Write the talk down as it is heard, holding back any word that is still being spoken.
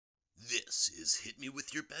This is Hit Me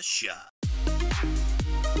With Your Best Shot.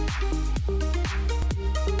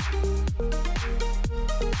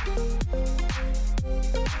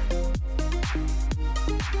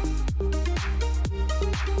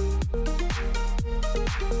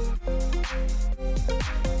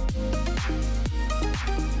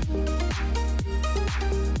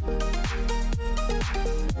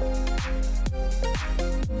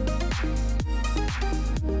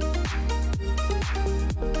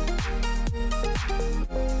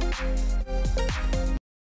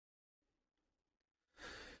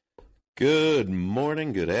 Good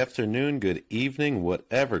morning, good afternoon, good evening,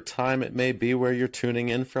 whatever time it may be where you're tuning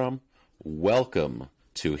in from. Welcome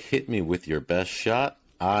to Hit Me With Your Best Shot.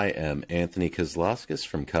 I am Anthony Kozlowskis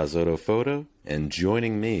from Kazoto Photo, and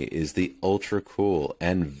joining me is the ultra cool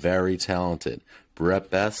and very talented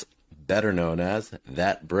Brett Bess, better known as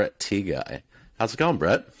That Brett T Guy. How's it going,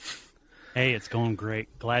 Brett? Hey, it's going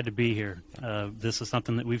great. Glad to be here. This is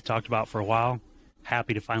something that we've talked about for a while.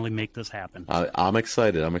 Happy to finally make this happen. I'm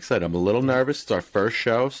excited. I'm a little nervous. It's our first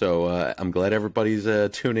show, so I'm glad everybody's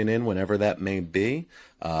tuning in whenever that may be.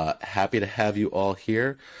 Happy to have you all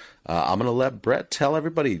here. I'm going to let Brett tell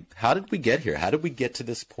everybody, how did we get here? How did we get to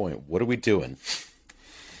this point? What are we doing?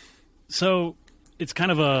 So it's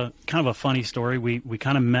kind of a funny story. We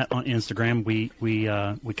kind of met on Instagram. We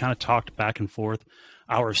kind of talked back and forth.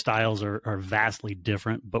 Our styles are vastly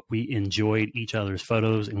different, but we enjoyed each other's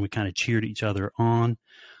photos and we kind of cheered each other on.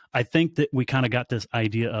 I think that we kind of got this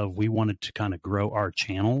idea of we wanted to kind of grow our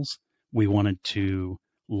channels. We wanted to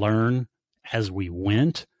learn as we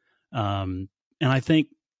went. And I think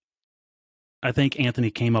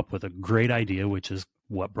Anthony came up with a great idea, which is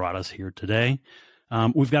what brought us here today.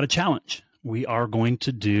 We've got a challenge. We are going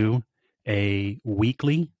to do a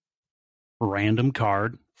weekly random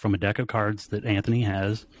card from a deck of cards that Anthony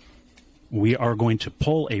has. We are going to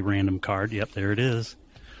pull a random card. Yep, there it is.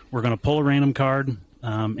 We're going to pull a random card,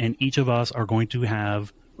 and each of us are going to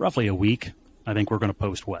have roughly a week. I think we're going to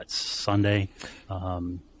post, Sunday?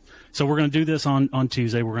 So we're going to do this on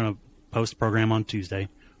Tuesday. We're going to post the program on Tuesday.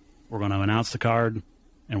 We're going to announce the card,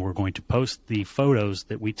 and we're going to post the photos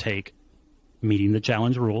that we take meeting the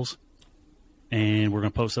challenge rules. And we're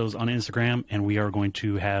going to post those on Instagram, and we are going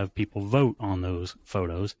to have people vote on those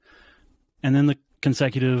photos. And then the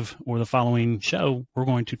consecutive or the following show, we're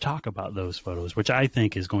going to talk about those photos, which I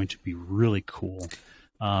think is going to be really cool.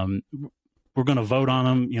 We're going to vote on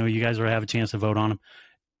them. You know, you guys will have a chance to vote on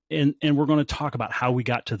them. And we're going to talk about how we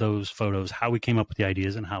got to those photos, how we came up with the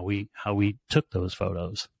ideas, and how we took those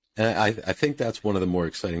photos. And I think that's one of the more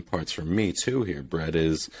exciting parts for me, too, here, Brett,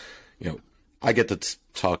 is, I get to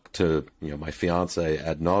talk to, my fiance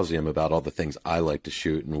ad nauseum about all the things I like to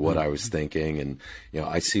shoot and what I was thinking. And,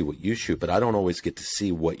 I see what you shoot, but I don't always get to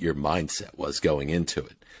see what your mindset was going into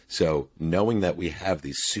it. So knowing that we have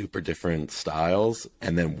these super different styles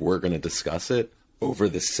and then we're going to discuss it over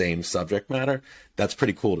the same subject matter, that's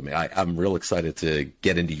pretty cool to me. I'm real excited to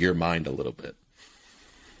get into your mind a little bit.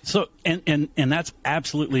 So, and that's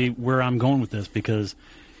absolutely where I'm going with this, because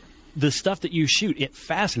the stuff that you shoot, it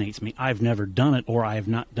fascinates me. I've never done it, or I have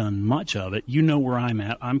not done much of it. You know where I'm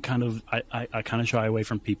at. I'm kind of, I kind of shy away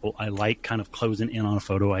from people. I like kind of closing in on a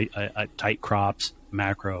photo. I tight crops,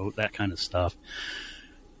 macro, that kind of stuff.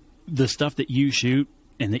 The stuff that you shoot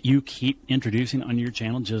and that you keep introducing on your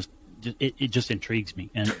channel, it just intrigues me,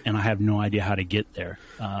 and I have no idea how to get there.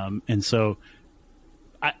 And so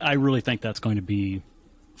I really think that's going to be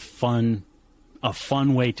a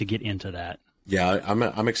fun way to get into that. Yeah,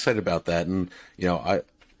 I'm excited about that, and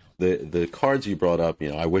the cards you brought up.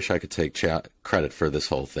 I wish I could take credit for this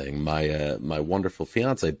whole thing. My wonderful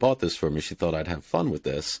fiance bought this for me. She thought I'd have fun with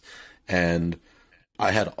this, and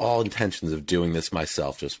I had all intentions of doing this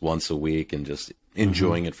myself, just once a week, and just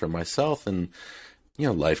enjoying it for myself. And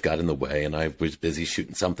life got in the way, and I was busy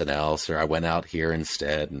shooting something else, or I went out here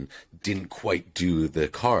instead and didn't quite do the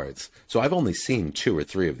cards. So I've only seen 2 or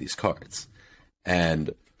 3 of these cards,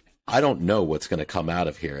 and I don't know what's going to come out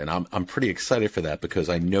of here, and I'm pretty excited for that, because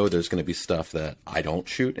I know there's going to be stuff that I don't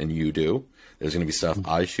shoot and you do. There's going to be stuff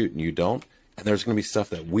I shoot and you don't, and there's going to be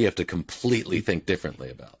stuff that we have to completely think differently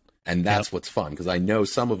about. And that's what's fun, because I know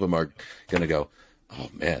some of them are going to go, oh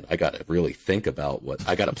man, I got to really think about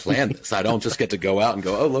I got to plan this. I don't just get to go out and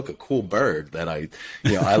go, oh, look, a cool bird that I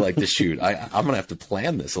like to shoot. I'm going to have to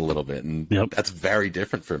plan this a little bit, and that's very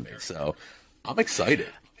different for me. So I'm excited.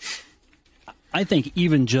 I think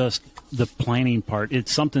even just the planning part,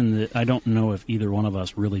 it's something that I don't know if either one of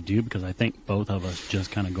us really do, because I think both of us just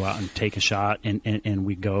kind of go out and take a shot and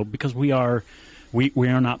we go, because we are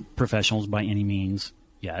not professionals by any means.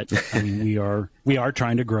 yet. I mean, we are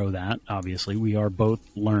trying to grow that. Obviously, we are both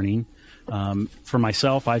learning. For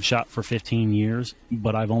myself, I've shot for 15 years,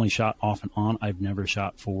 but I've only shot off and on. I've never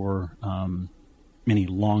shot for many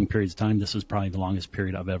long periods of time. This is probably the longest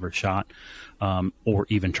period I've ever shot, or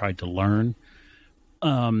even tried to learn.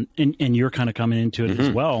 And you're kind of coming into it as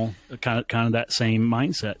well, kind of that same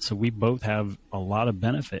mindset. So we both have a lot of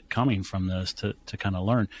benefit coming from this to kind of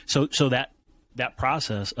learn. So that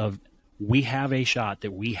process of, we have a shot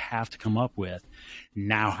that we have to come up with.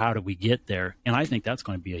 Now, how do we get there? And I think that's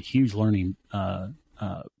going to be a huge learning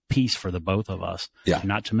piece for the both of us. Yeah.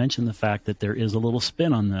 Not to mention the fact that there is a little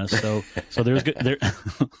spin on this. So there's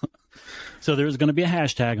so there's going to be a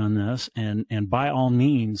hashtag on this, and by all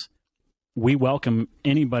means, we welcome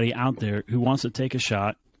anybody out there who wants to take a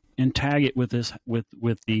shot and tag it with this, with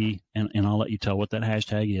the, and I'll let you tell what that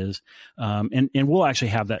hashtag is. And we'll actually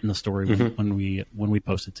have that in the story when we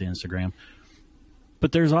post it to Instagram.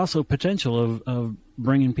 But there's also potential of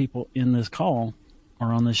bringing people in this call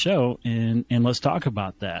or on the show, and let's talk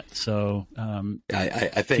about that. So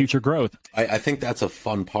I think future growth. I think that's a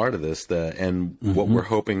fun part of this, and what we're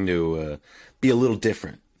hoping to be a little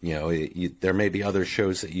different. You know, there may be other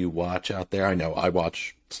shows that you watch out there. I know I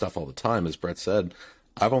watch stuff all the time, as Brett said.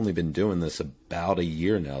 I've only been doing this about a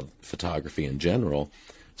year now, photography in general.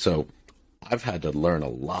 So I've had to learn a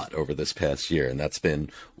lot over this past year, and that's been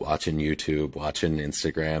watching YouTube, watching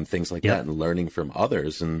Instagram, things like that, and learning from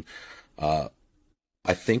others. And I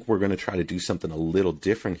think we're going to try to do something a little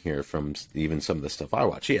different here from even some of the stuff I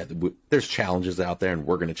watch. Yeah, there's challenges out there, and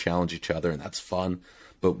we're going to challenge each other, and that's fun.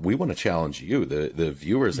 But we want to challenge you, the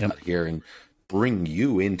viewers out here, and bring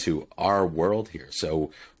you into our world here.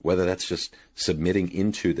 So whether that's just submitting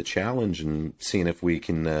into the challenge and seeing if we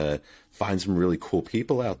can find some really cool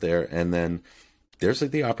people out there, and then there's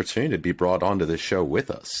like the opportunity to be brought onto this show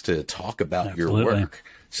with us to talk about your work.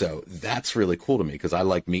 So that's really cool to me, because I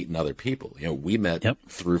like meeting other people. You know, we met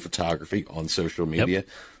through photography on social media.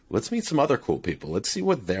 Let's meet some other cool people. Let's see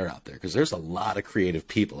what they're out there, because there's a lot of creative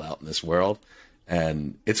people out in this world,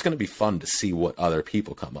 and it's going to be fun to see what other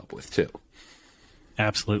people come up with too.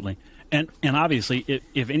 Absolutely. And obviously,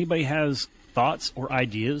 if anybody has thoughts or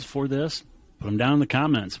ideas for this, put them down in the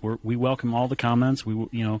comments. We welcome all the comments.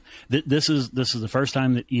 This is the first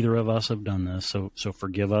time that either of us have done this. So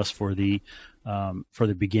forgive us for the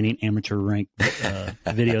beginning amateur rank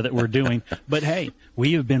video that we're doing. But hey,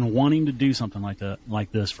 we have been wanting to do something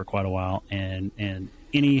like this for quite a while. And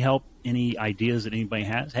any help, any ideas that anybody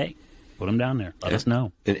has, hey, put them down there. Let us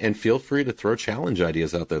know. And feel free to throw challenge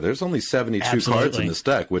ideas out there. There's only 72 cards in this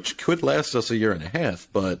deck, which could last us a year and a half.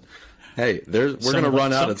 But hey, we're going to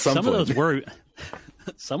run out at some point.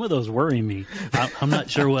 Some of those worry me. I'm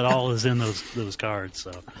not sure what all is in those cards.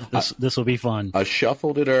 So this will be fun. I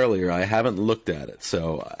shuffled it earlier. I haven't looked at it,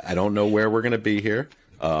 so I don't know where we're going to be here.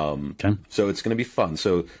 Okay. So it's going to be fun.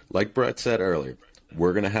 So like Brett said earlier,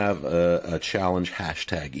 we're going to have a challenge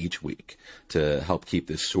hashtag each week to help keep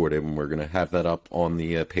this sorted, and we're going to have that up on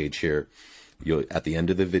the page here. You'll, at the end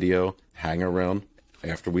of the video, hang around.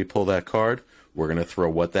 After we pull that card, we're going to throw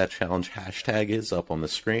what that challenge hashtag is up on the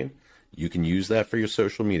screen. You can use that for your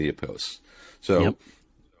social media posts. So a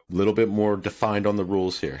little bit more defined on the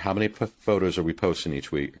rules here. How many photos are we posting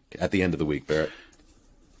each week at the end of the week, Barrett?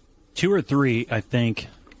 2 or 3, I think,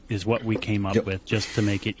 is what we came up with, just to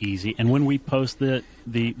make it easy. And when we post the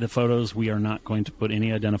photos, we are not going to put any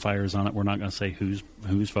identifiers on it. We're not going to say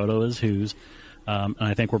whose photo is whose. And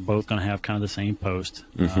I think we're both going to have kind of the same post,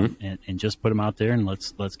 and just put them out there, and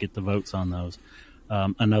let's get the votes on those.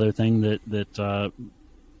 Another thing that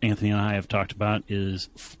Anthony and I have talked about is,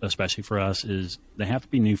 especially for us, is they have to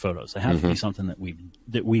be new photos. They have to be something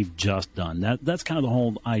that we've just done. That's kind of the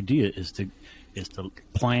whole idea, is to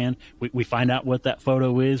plan. We find out what that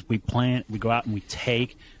photo is. We plan. We go out and we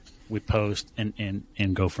take. We post and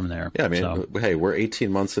go from there. Yeah, I mean, hey, we're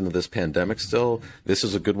 18 months into this pandemic still. This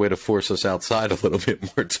is a good way to force us outside a little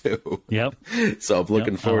bit more too. So I'm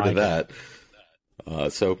looking forward to that.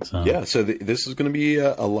 So this is going to be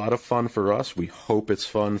a lot of fun for us. We hope it's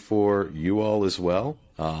fun for you all as well.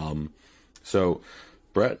 So,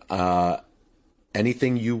 Brett,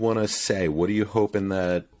 anything you want to say? What are you hoping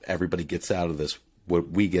that everybody gets out of this?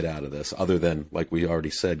 What we get out of this, other than, like we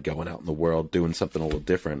already said, going out in the world, doing something a little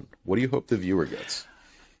different? What do you hope the viewer gets?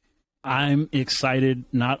 I'm excited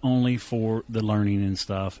not only for the learning and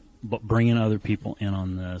stuff, but bringing other people in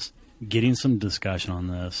on this, getting some discussion on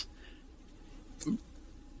this,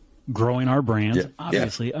 growing our brands.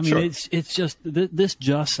 Obviously, I mean, it's just this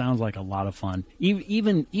just sounds like a lot of fun.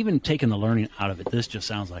 Even taking the learning out of it, this just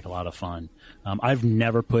sounds like a lot of fun. I've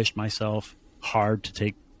never pushed myself hard to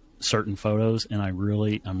take certain photos, and I'm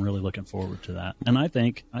really looking forward to that. And I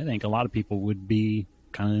think a lot of people would be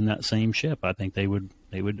kind of in that same ship. I think they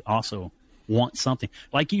would also want something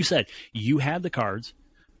like you said. You had the cards,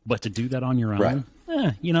 but to do that on your own, right.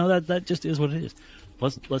 That just is what it is.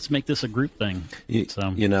 Let's make this a group thing.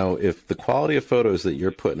 If the quality of photos that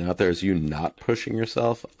you're putting out there is you not pushing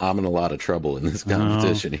yourself, I'm in a lot of trouble in this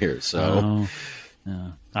competition here. So.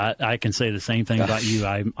 I can say the same thing about you.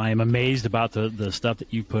 I am amazed about the stuff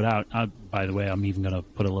that you put out. By the way, I'm even going to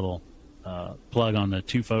put a little plug on the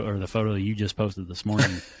the photo that you just posted this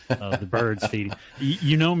morning of the birds feeding.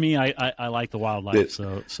 You know me, I like the wildlife,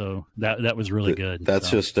 so that was really good.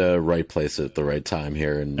 That's just a right place at the right time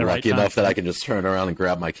here, and lucky enough that I can just turn around and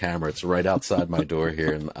grab my camera. It's right outside my door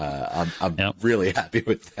here, and I'm really happy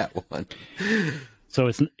with that one. So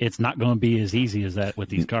it's not going to be as easy as that with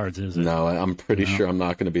these cards, is it? No, I'm pretty sure I'm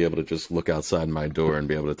not going to be able to just look outside my door and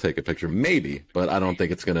be able to take a picture. Maybe, but I don't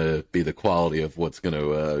think it's going to be the quality of what's going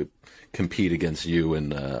to compete against you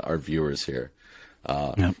and our viewers here.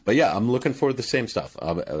 But yeah, I'm looking forward to the same stuff.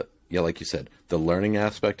 Like you said, the learning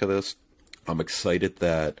aspect of this, I'm excited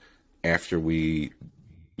that after we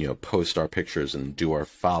post our pictures and do our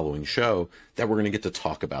following show, that we're going to get to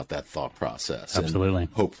talk about that thought process. Absolutely.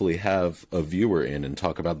 And hopefully have a viewer in and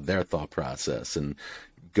talk about their thought process and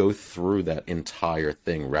go through that entire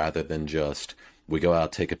thing rather than just we go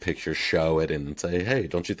out, take a picture, show it, and say, hey,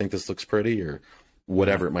 don't you think this looks pretty? Or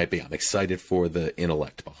whatever it might be. I'm excited for the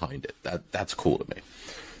intellect behind it. That's cool to me.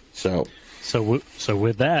 So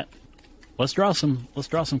with that, let's draw some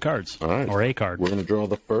cards. All right. Or a card. We're going to draw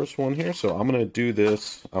the first one here. So I'm going to do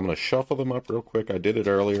this. I'm going to shuffle them up real quick. I did it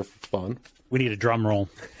earlier for fun. We need a drum roll.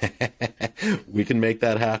 We can make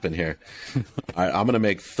that happen here. All right, I'm going to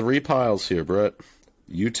make 3 piles here, Brett.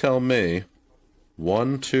 You tell me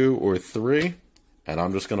 1, 2, or 3, and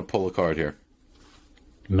I'm just going to pull a card here.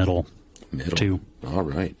 Middle. 2. All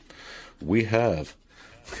right. We have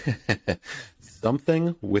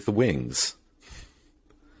something with wings.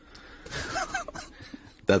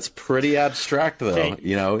 That's pretty abstract, though.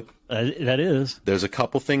 Hey, that is. There's a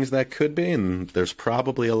couple things that could be, and there's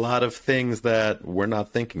probably a lot of things that we're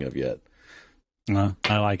not thinking of yet.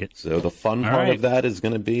 I like it. So the fun part of that is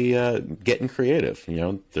going to be getting creative.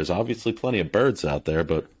 There's obviously plenty of birds out there,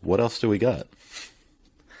 but what else do we got?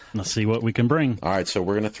 Let's see what we can bring. All right, so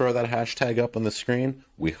we're going to throw that hashtag up on the screen.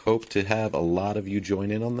 We hope to have a lot of you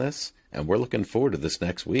join in on this, and we're looking forward to this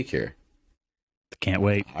next week here. Can't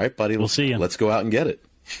wait. All right, buddy. We'll see you. Let's go out and get it.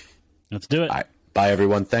 Let's do it. All right. Bye,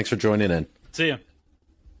 everyone. Thanks for joining in. See ya.